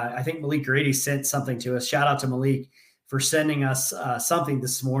 definitely, I think Malik Grady sent something to us. Shout out to Malik for sending us something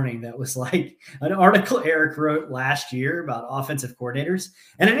this morning that was like an article Eric wrote last year about offensive coordinators.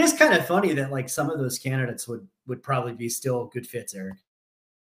 And it is kind of funny that like some of those candidates would probably be still good fits, Eric.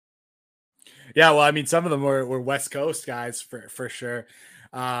 Yeah, well, I mean, some of them were West Coast guys for sure.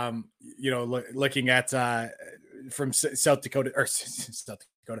 Looking at from South Dakota,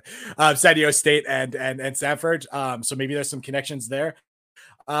 San Diego State and Stanford. So maybe there's some connections there.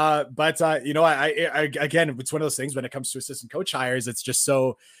 But I again, it's one of those things when it comes to assistant coach hires, it's just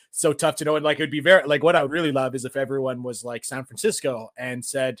so tough to know. And like, it'd be very, like, what I would really love is if everyone was like San Francisco and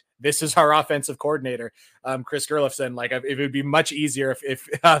said, this is our offensive coordinator, Chris Gerlofson. Like, it would be much easier if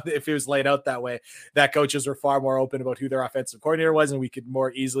it was laid out that way, that coaches were far more open about who their offensive coordinator was. And we could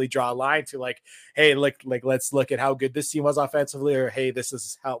more easily draw a line to like, hey, like, let's look at how good this team was offensively, or, hey, this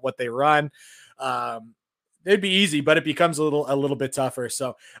is what they run. It'd be easy, but it becomes a little bit tougher.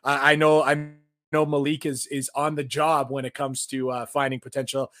 So I know Malik is on the job when it comes to finding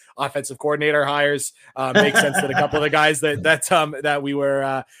potential offensive coordinator hires. Makes sense that a couple of the guys that we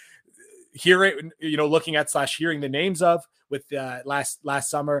were hearing, looking at / hearing the names of with last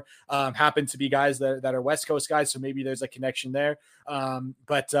summer happened to be guys that are West Coast guys. So maybe there's a connection there.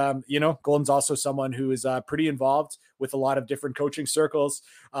 But Golden's also someone who is pretty involved with a lot of different coaching circles,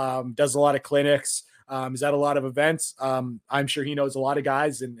 does a lot of clinics. Is at a lot of events. I'm sure he knows a lot of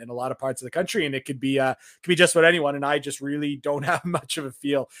guys in a lot of parts of the country, and it could be just about anyone. And I just really don't have much of a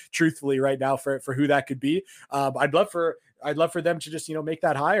feel, truthfully, right now for who that could be. I'd love for them to just, make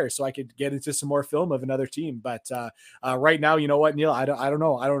that hire so I could get into some more film of another team. But right now, you know what, Neil, I don't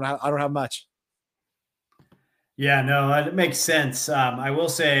know. I don't have much. Yeah, no, it makes sense. I will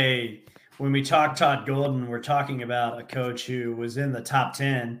say when we talk Todd Golden, we're talking about a coach who was in the top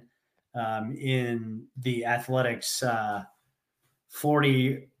 10 in the Athletics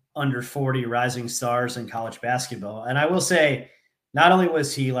 40 under 40 rising stars in college basketball. And I will say, not only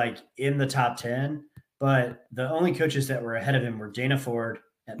was he like in the top 10, but the only coaches that were ahead of him were Dana Ford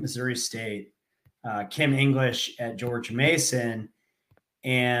at Missouri State, Kim English at George Mason,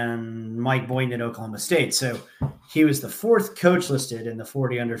 and Mike Boynton at Oklahoma State. So he was the 4th coach listed in the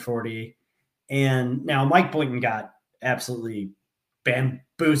 40 under 40. And now Mike Boynton got absolutely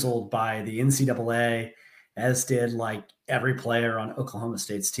bamboozled by the NCAA, as did like every player on Oklahoma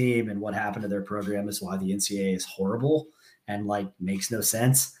State's team. And what happened to their program is why the NCAA is horrible and like makes no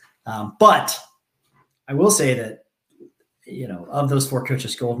sense. But I will say that, of those 4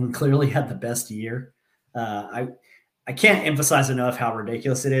 coaches, Golden clearly had the best year. I can't emphasize enough how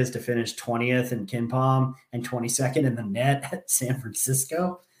ridiculous it is to finish 20th in KenPom and 22nd in the net at San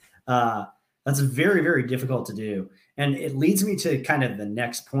Francisco. That's very, very difficult to do. And it leads me to kind of the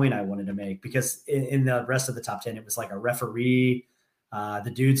next point I wanted to make, because in the rest of the top 10, it was like a referee,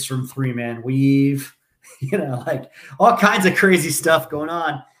 the dudes from 3-Man Weave, like all kinds of crazy stuff going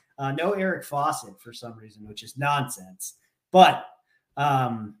on. No Eric Fawcett for some reason, which is nonsense, but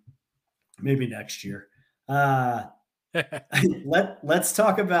maybe next year. Let's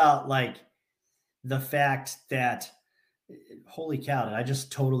talk about like the fact that, holy cow, did I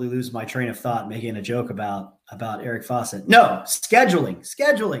just totally lose my train of thought making a joke about Eric Fawcett? No, scheduling.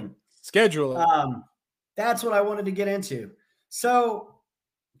 That's what I wanted to get into. So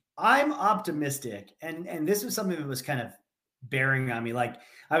I'm optimistic, and this was something that was kind of bearing on me. Like,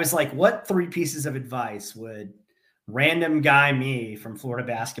 I was like, what 3 pieces of advice would random guy me from Florida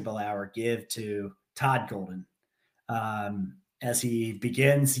Basketball Hour give to Todd Golden as he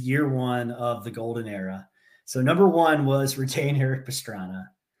begins year 1 of the Golden era? So number 1 was retain Eric Pastrana.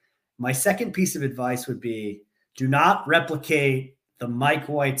 My second piece of advice would be, do not replicate the Mike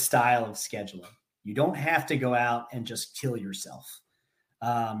White style of scheduling. You don't have to go out and just kill yourself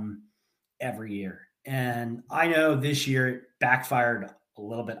every year. And I know this year it backfired a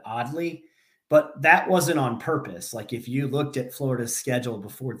little bit oddly, but that wasn't on purpose. Like, if you looked at Florida's schedule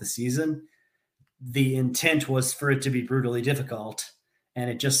before the season, the intent was for it to be brutally difficult. And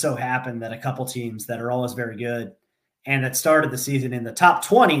it just so happened that a couple teams that are always very good and that started the season in the top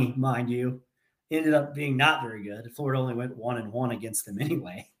 20, mind you, ended up being not very good. Florida only went 1-1 against them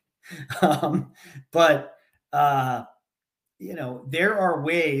anyway. there are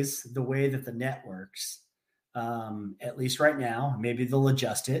ways, the way that the net works, at least right now, maybe they'll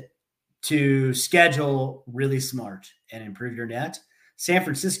adjust it to schedule really smart and improve your net. San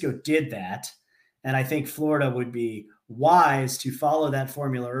Francisco did that. And I think Florida would be wise to follow that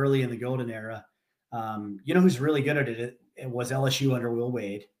formula early in the golden era. Who's really good at it? It was LSU under Will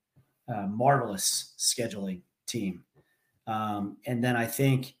Wade. Marvelous scheduling team. And then I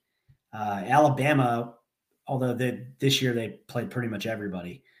think Alabama, although this year they played pretty much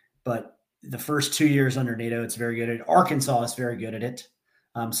everybody, but the first 2 years under Nate Oats, very good at it. Arkansas is very good at it.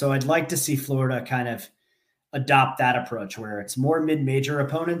 So I'd like to see Florida kind of adopt that approach where it's more mid-major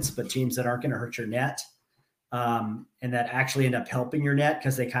opponents, but teams that aren't going to hurt your net, and that actually end up helping your net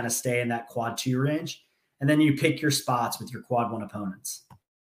because they kind of stay in that quad 2 range. And then you pick your spots with your quad 1 opponents.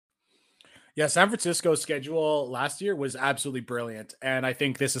 Yeah, San Francisco's schedule last year was absolutely brilliant. And I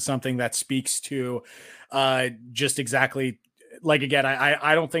think this is something that speaks to just exactly like, again,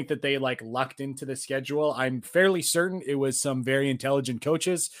 I don't think that they like lucked into the schedule. I'm fairly certain it was some very intelligent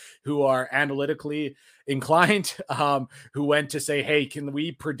coaches who are analytically inclined, who went to say, hey, can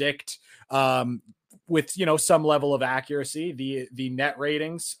we predict with, some level of accuracy, the net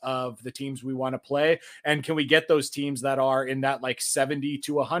ratings of the teams we want to play? And can we get those teams that are in that like 70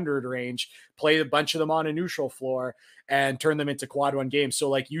 to 100 range, play a bunch of them on a neutral floor and turn them into quad 1 games? So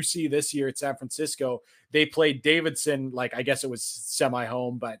like you see this year at San Francisco, they played Davidson, like I guess it was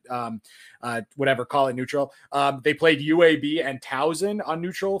semi-home, but whatever, call it neutral. They played UAB and Towson on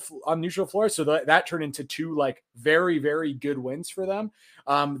neutral floor. So that turned into 2 like very, very good wins for them.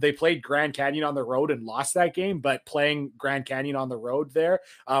 They played Grand Canyon on the road and lost that game, but playing Grand Canyon on the road there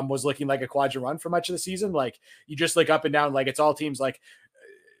was looking like a quadrant run for much of the season. Like you just look up and down, like it's all teams like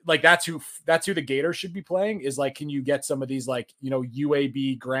that's who the Gators should be playing, is like, can you get some of these like,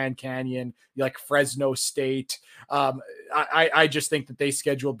 UAB, Grand Canyon, like Fresno State. I just think that they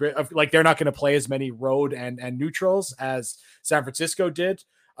scheduled like, they're not going to play as many road and neutrals as San Francisco did.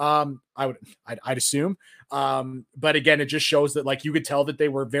 I'd assume. But again, it just shows that like you could tell that they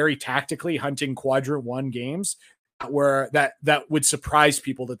were very tactically hunting quadrant 1 games that would surprise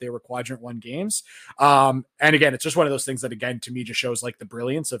people that they were quadrant 1 games. And again, it's just one of those things that, again, to me just shows like the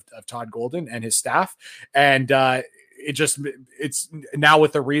brilliance of Todd Golden and his staff. And, it's now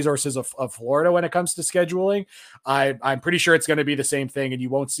with the resources of Florida when it comes to scheduling, I'm pretty sure it's going to be the same thing. And you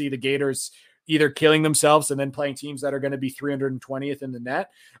won't see the Gators either killing themselves and then playing teams that are going to be 320th in the net.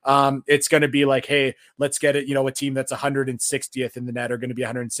 It's going to be like, hey, let's get it, a team that's 160th in the net are going to be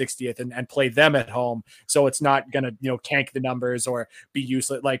 160th and play them at home. So it's not going to, tank the numbers or be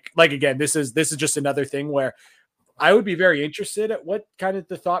useless. Like again, this is just another thing where I would be very interested at what kind of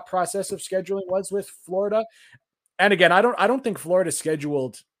the thought process of scheduling was with Florida. And again, I don't think Florida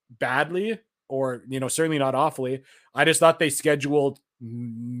scheduled badly or, certainly not awfully. I just thought they scheduled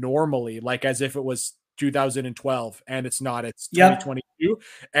normally, like as if it was 2012, and it's not. It's 2022,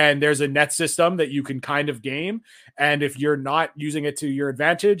 and there's a net system that you can kind of game. And if you're not using it to your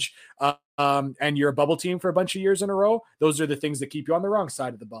advantage, and you're a bubble team for a bunch of years in a row, those are the things that keep you on the wrong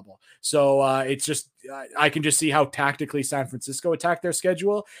side of the bubble. So it's just, I can just see how tactically San Francisco attacked their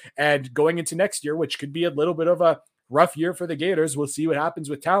schedule, and going into next year, which could be a little bit of a rough year for the Gators. We'll see what happens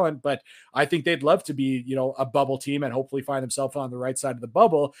with talent, but I think they'd love to be, a bubble team and hopefully find themselves on the right side of the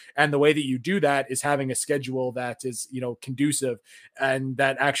bubble. And the way that you do that is having a schedule that is, conducive and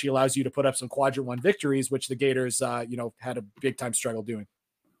that actually allows you to put up some quadrant 1 victories, which the Gators, had a big time struggle doing.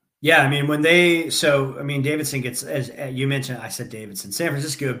 Yeah. I mean, Davidson gets, as you mentioned, I said Davidson, San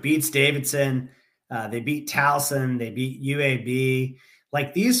Francisco beats Davidson. They beat Towson. They beat UAB.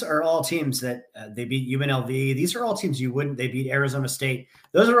 Like these are all teams that they beat UNLV. These are all teams they beat Arizona State.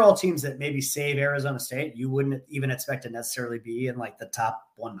 Those are all teams that maybe save Arizona State. You wouldn't even expect to necessarily be in like the top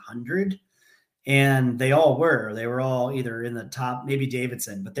 100. And they all were. They were all either in the top, maybe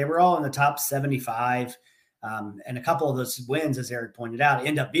Davidson, but they were all in the top 75. And a couple of those wins, as Eric pointed out,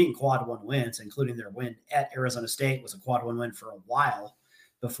 end up being quad 1 wins, including their win at Arizona State was a quad 1 win for a while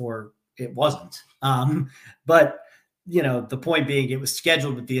before it wasn't. But the point being, it was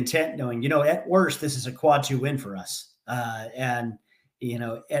scheduled with the intent knowing, at worst, this is a quad 2 win for us. And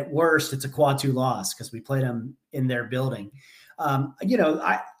at worst, it's a quad 2 loss because we played them in their building.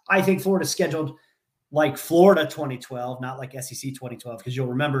 I think Florida scheduled like Florida 2012, not like SEC 2012, because you'll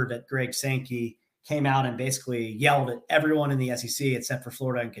remember that Greg Sankey came out and basically yelled at everyone in the SEC except for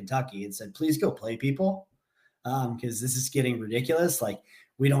Florida and Kentucky and said, please go play people because this is getting ridiculous. Like,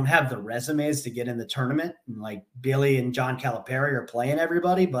 we don't have the resumes to get in the tournament. And like Billy and John Calipari are playing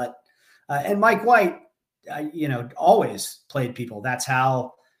everybody, but and Mike White, always played people. That's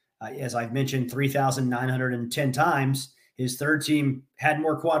how, as I've mentioned 3,910 times, his third team had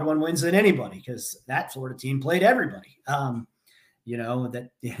more quad one wins than anybody because that Florida team played everybody. That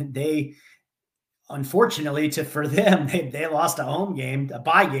they, unfortunately for them, they lost a home game, a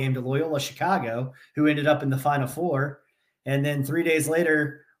bye game to Loyola Chicago, who ended up in the Final Four. And then 3 days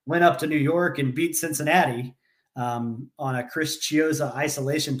later went up to New York and beat Cincinnati on a Chris Chiozza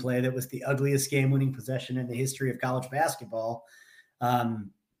isolation play that was the ugliest game-winning possession in the history of college basketball.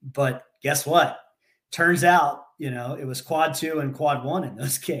 But guess what? Turns out, it was quad 2 and quad 1 in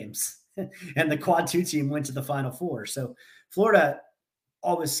those games. And the quad 2 team went to the Final Four. So Florida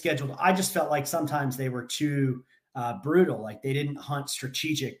always scheduled. I just felt like sometimes they were too brutal. Like they didn't hunt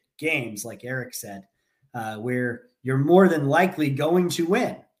strategic games, like Eric said, where you're more than likely going to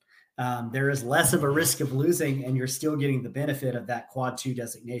win. There is less of a risk of losing, and you're still getting the benefit of that quad 2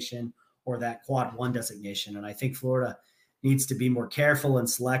 designation or that quad 1 designation. And I think Florida needs to be more careful and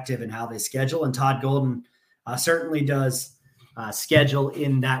selective in how they schedule. And Todd Golden certainly does schedule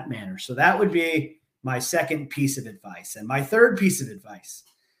in that manner. So that would be my second piece of advice. And my third piece of advice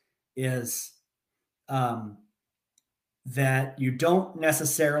is that you don't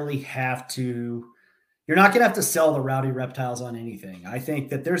necessarily have to, you're not going to have to sell the Rowdy Reptiles on anything. I think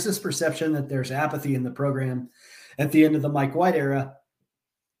that there's this perception that there's apathy in the program at the end of the Mike White era.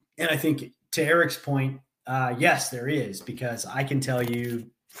 And I think to Eric's point, yes, there is, because I can tell you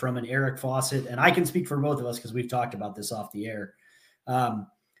from an Eric Fawcett, and I can speak for both of us because we've talked about this off the air.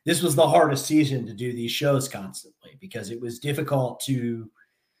 This was the hardest season to do these shows constantly because it was difficult to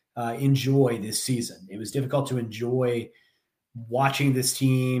enjoy this season. It was difficult to enjoy watching this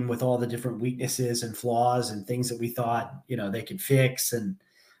team with all the different weaknesses and flaws and things that we thought, they could fix. And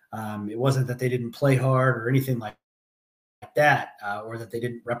it wasn't that they didn't play hard or anything like that, or that they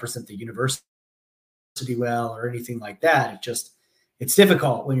didn't represent the university well or anything like that. It's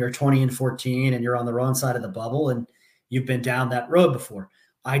difficult when you're 20-14 and you're on the wrong side of the bubble and you've been down that road before.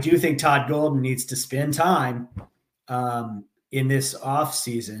 I do think Todd Golden needs to spend time in this off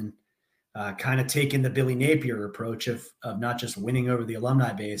season, kind of taking the Billy Napier approach of not just winning over the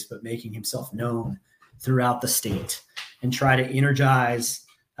alumni base, but making himself known throughout the state and try to energize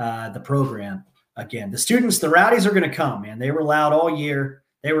the program again. The students, the Rowdies are going to come, man. They were loud all year.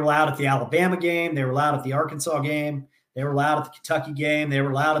 They were loud at the Alabama game. They were loud at the Arkansas game. They were loud at the Kentucky game. They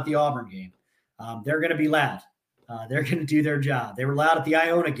were loud at the Auburn game. They're going to be loud. They're going to do their job. They were loud at the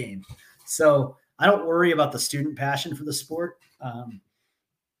Iona game. So I don't worry about the student passion for the sport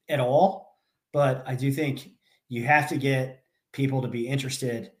at all, but I do think you have to get people to be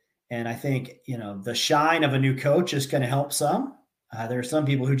interested. And I think, the shine of a new coach is going to help some. There are some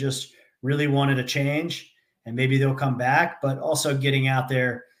people who just really wanted a change and maybe they'll come back, but also getting out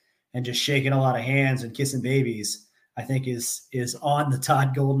there and just shaking a lot of hands and kissing babies, I think is on the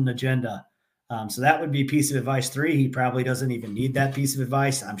Todd Golden agenda. So that would be piece of advice 3. He probably doesn't even need that piece of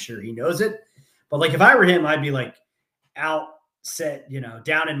advice. I'm sure he knows it. But like, if I were him, I'd be like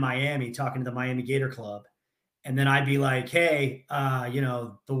down in Miami talking to the Miami Gator Club. And then I'd be like, hey,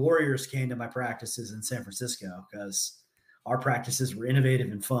 the Warriors came to my practices in San Francisco because our practices were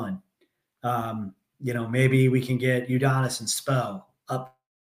innovative and fun. Maybe we can get Udonis and Spo up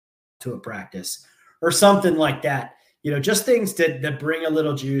to a practice or something like that. Just things that bring a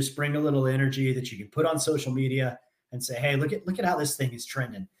little juice, bring a little energy that you can put on social media and say, hey, look at how this thing is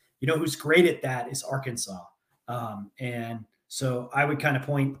trending. Who's great at that is Arkansas. And so I would kind of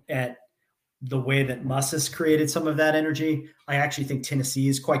point at the way that Muss has created some of that energy. I actually think Tennessee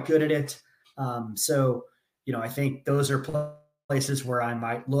is quite good at it. I think those are places where I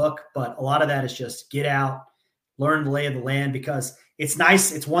might look, but a lot of that is just get out, learn the lay of the land, because it's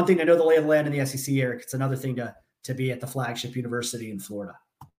nice. It's one thing to know the lay of the land in the SEC, Eric. It's another thing to be at the flagship university in Florida.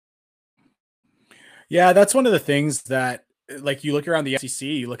 Yeah, that's one of the things that, like, you look around the SEC,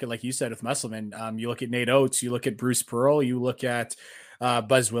 you look at, like you said, with Musselman, you look at Nate Oates, you look at Bruce Pearl, you look at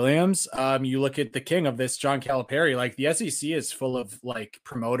Buzz Williams, you look at the king of this, John Calipari. Like, the SEC is full of like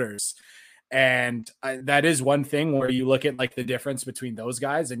promoters. And that is one thing where you look at like the difference between those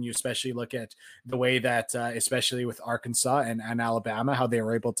guys, and you especially look at the way that, especially with Arkansas and Alabama, how they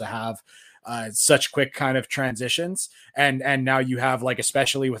were able to have such quick kind of transitions. And now you have, like,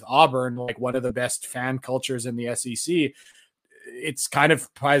 especially with Auburn, like one of the best fan cultures in the SEC. It's kind of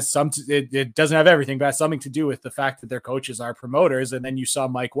has it doesn't have everything, but has something to do with the fact that their coaches are promoters. And then you saw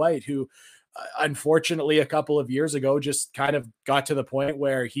Mike White, who unfortunately a couple of years ago just kind of got to the point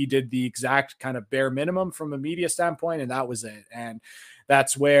where he did the exact kind of bare minimum from a media standpoint, and that was it. And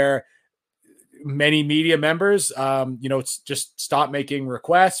that's where many media members, just stopped making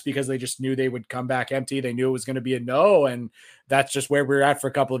requests because they just knew they would come back empty. They knew it was going to be a no. And that's just where we're at for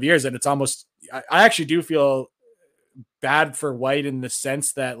a couple of years. And it's almost, I actually do feel bad for White in the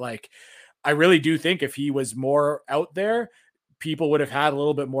sense that, like, I really do think if he was more out there, people would have had a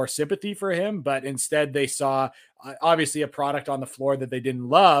little bit more sympathy for him, but instead they saw obviously a product on the floor that they didn't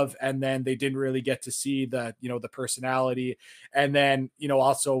love. And then they didn't really get to see the, the personality. And then,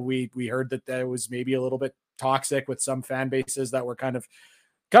 also we heard that there was maybe a little bit toxic with some fan bases that were kind of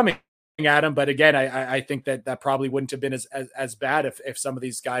coming at him. But again, I think that probably wouldn't have been as bad if some of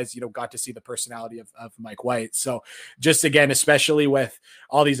these guys, got to see the personality of Mike White. So just again, especially with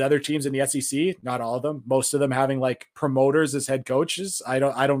all these other teams in the SEC, not all of them, most of them having like promoters as head coaches. I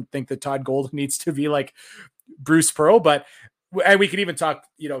don't think that Todd Golden needs to be like Bruce Pearl, and we could even talk,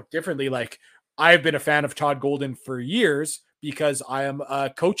 differently. Like, I've been a fan of Todd Golden for years because I am a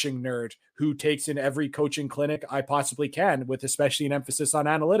coaching nerd who takes in every coaching clinic I possibly can, with especially an emphasis on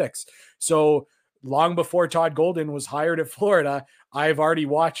analytics. So long before Todd Golden was hired at Florida, I've already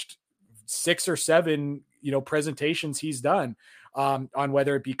watched 6 or 7, presentations he's done on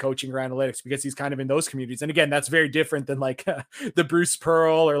whether it be coaching or analytics, because he's kind of in those communities. And again, that's very different than like the Bruce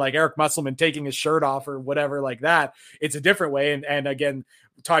Pearl or like Eric Musselman taking his shirt off or whatever like that. It's a different way. And again,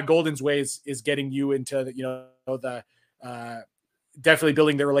 Todd Golden's way is getting you into the definitely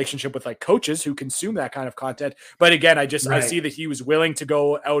building the relationship with like coaches who consume that kind of content. But again, I see that he was willing to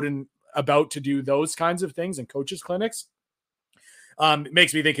go out and about to do those kinds of things in coaches clinics. It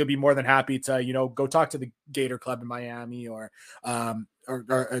makes me think he'll be more than happy to, go talk to the Gator Club in Miami or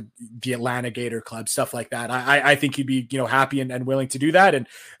the Atlanta Gator Club, stuff like that. I think he'd be, happy and willing to do that. And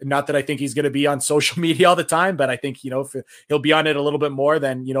not that I think he's going to be on social media all the time, but I think, if he'll be on it a little bit more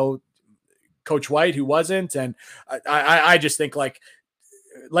than, Coach White, who wasn't. And I just think like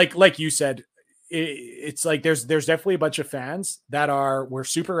you said, it's like there's definitely a bunch of fans that were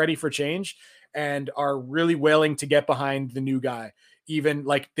super ready for change and are really willing to get behind the new guy. Even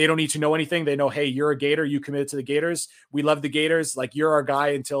like they don't need to know anything. They know, hey, you're a Gator, you committed to the Gators. We love the Gators. Like, you're our guy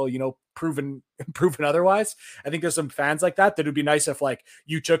until, proven otherwise. I think there's some fans like that would be nice if like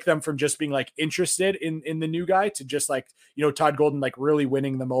you took them from just being like interested in the new guy to just like, Todd Golden, like really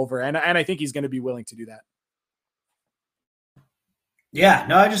winning them over. And I think he's going to be willing to do that. Yeah,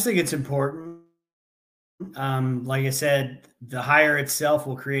 no, I just think it's important. Like I said, the hire itself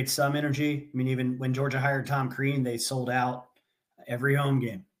will create some energy. I mean, even when Georgia hired Tom Crean, they sold out every home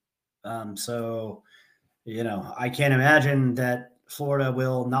game. So, I can't imagine that Florida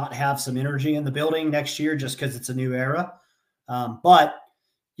will not have some energy in the building next year just because it's a new era. But,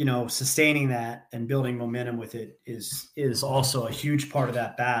 sustaining that and building momentum with it is also a huge part of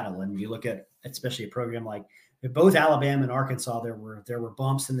that battle. And you look at, especially a program like both Alabama and Arkansas, there were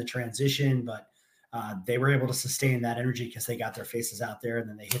bumps in the transition, but they were able to sustain that energy because they got their faces out there and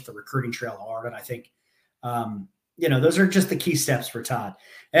then they hit the recruiting trail hard. And I think, those are just the key steps for Todd.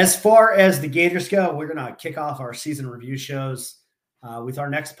 As far as the Gators go, we're going to kick off our season review shows with our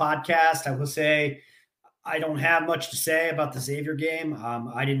next podcast. I will say I don't have much to say about the Xavier game.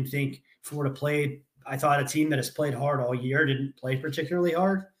 I didn't think Florida played. I thought a team that has played hard all year didn't play particularly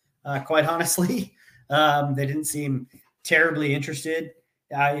hard, quite honestly. They didn't seem terribly interested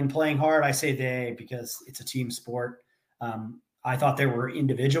in playing hard. I say they because it's a team sport. I thought there were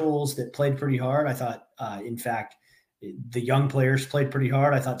individuals that played pretty hard. I thought, in fact, the young players played pretty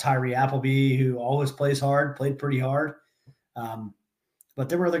hard. I thought Tyree Appleby, who always plays hard, played pretty hard. But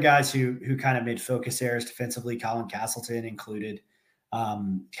there were other guys who kind of made focus errors defensively. Colin Castleton included,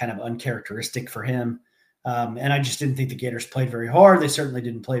 kind of uncharacteristic for him. And I just didn't think the Gators played very hard. They certainly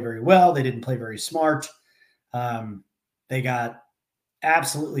didn't play very well. They didn't play very smart. They got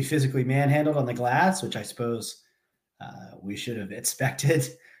absolutely physically manhandled on the glass, which I suppose we should have expected.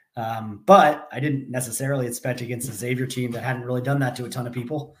 But I didn't necessarily expect against the Xavier team that hadn't really done that to a ton of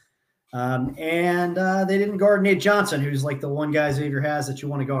people. And they didn't guard Nate Johnson, who's like the one guy Xavier has that you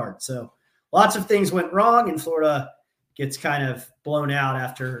want to guard. So lots of things went wrong, and Florida gets kind of blown out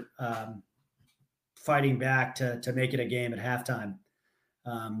after fighting back to make it a game at halftime.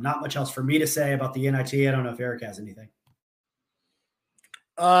 Not much else for me to say about the NIT. I don't know if Eric has anything.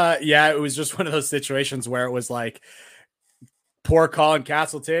 Yeah, it was just one of those situations where it was like poor Colin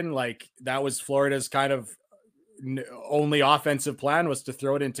Castleton. Like, that was Florida's kind of only offensive plan, was to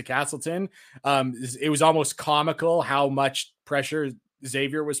throw it into Castleton. It was almost comical how much pressure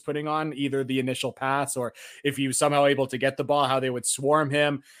Xavier was putting on either the initial pass or if he was somehow able to get the ball, how they would swarm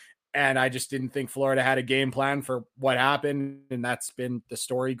him. And I just didn't think Florida had a game plan for what happened. And that's been the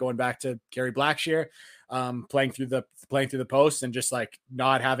story going back to Kerry Blackshear, playing through the post and just like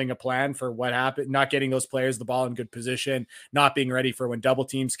not having a plan for what happened, not getting those players the ball in good position, not being ready for when double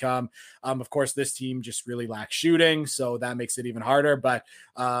teams come. Of course, this team just really lacks shooting, so that makes it even harder. But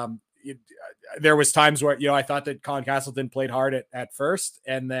there was times where, I thought that Colin Castleton played hard at first,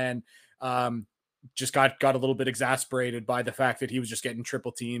 and then just got a little bit exasperated by the fact that he was just getting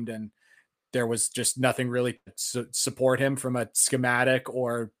triple teamed, and there was just nothing really to support him from a schematic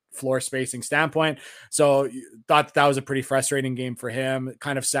or floor spacing standpoint. So thought that was a pretty frustrating game for him.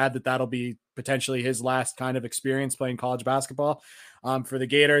 Kind of sad that that'll be potentially his last kind of experience playing college basketball for the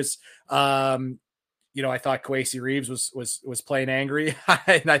Gators. I thought Kwesi Reeves was playing angry,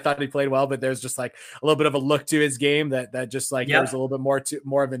 and I thought he played well, but there's just like a little bit of a look to his game that just like there's a little bit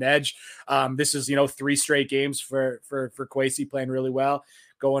more of an edge. This is 3 straight games for Kwesi playing really well,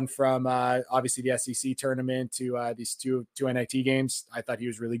 going from obviously the SEC tournament to these two NIT games. I thought he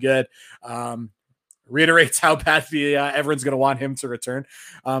was really good. Reiterates how badly everyone's going to want him to return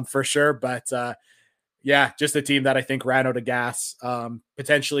for sure, but just a team that I think ran out of gas,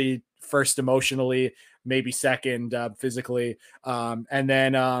 potentially first emotionally, maybe second physically. And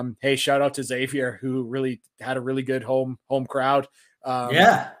then, hey, shout out to Xavier, who really had a really good home crowd.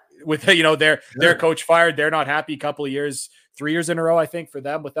 With, their coach fired, they're not happy. Couple of years, 3 years in a row, I think, for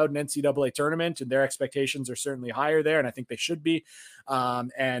them without an NCAA tournament, and their expectations are certainly higher there. And I think they should be.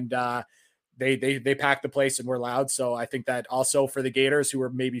 They packed the place and were loud. So I think that also for the Gators, who were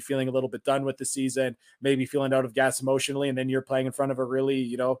maybe feeling a little bit done with the season, maybe feeling out of gas emotionally, and then you're playing in front of a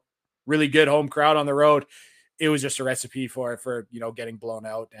really, really good home crowd on the road, it was just a recipe for getting blown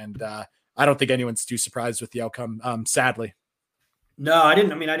out. And I don't think anyone's too surprised with the outcome, sadly. No, I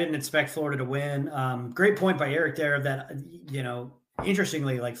didn't. I mean, I didn't expect Florida to win. Great point by Eric there that,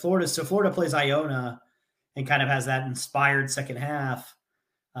 interestingly, like Florida plays Iona and kind of has that inspired second half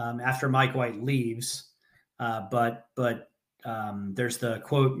after Mike White leaves. But there's the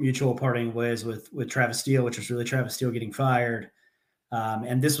quote mutual parting ways with Travis Steele, which was really Travis Steele getting fired.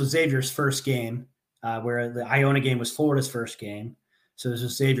 And this was Xavier's first game, where the Iona game was Florida's first game. So this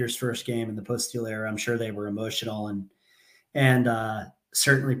was Xavier's first game in the post-Steele era. I'm sure they were emotional and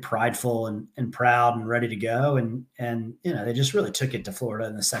certainly prideful and proud and ready to go. And they just really took it to Florida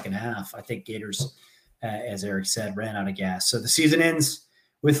in the second half. I think Gators, as Eric said, ran out of gas. So the season ends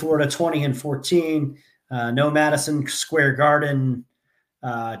with Florida 20-14. No Madison Square Garden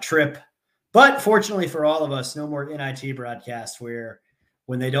trip. But fortunately for all of us, no more NIT broadcast where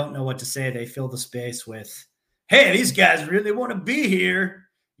when they don't know what to say, they fill the space with, hey, these guys really want to be here.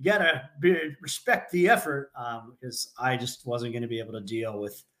 You got to respect the effort, because I just wasn't going to be able to deal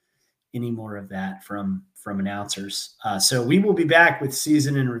with any more of that from announcers. So we will be back with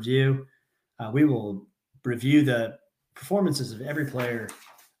season in review. We will review the performances of every player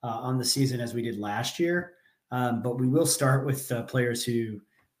on the season as we did last year. But we will start with players who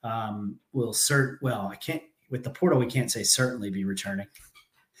with the portal, we can't say certainly be returning.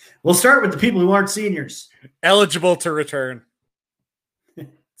 We'll start with the people who aren't seniors. Eligible to return.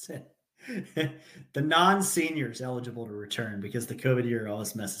 That's it. The non-seniors eligible to return, because the COVID year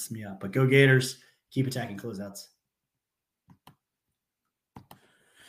always messes me up. But go Gators, keep attacking closeouts.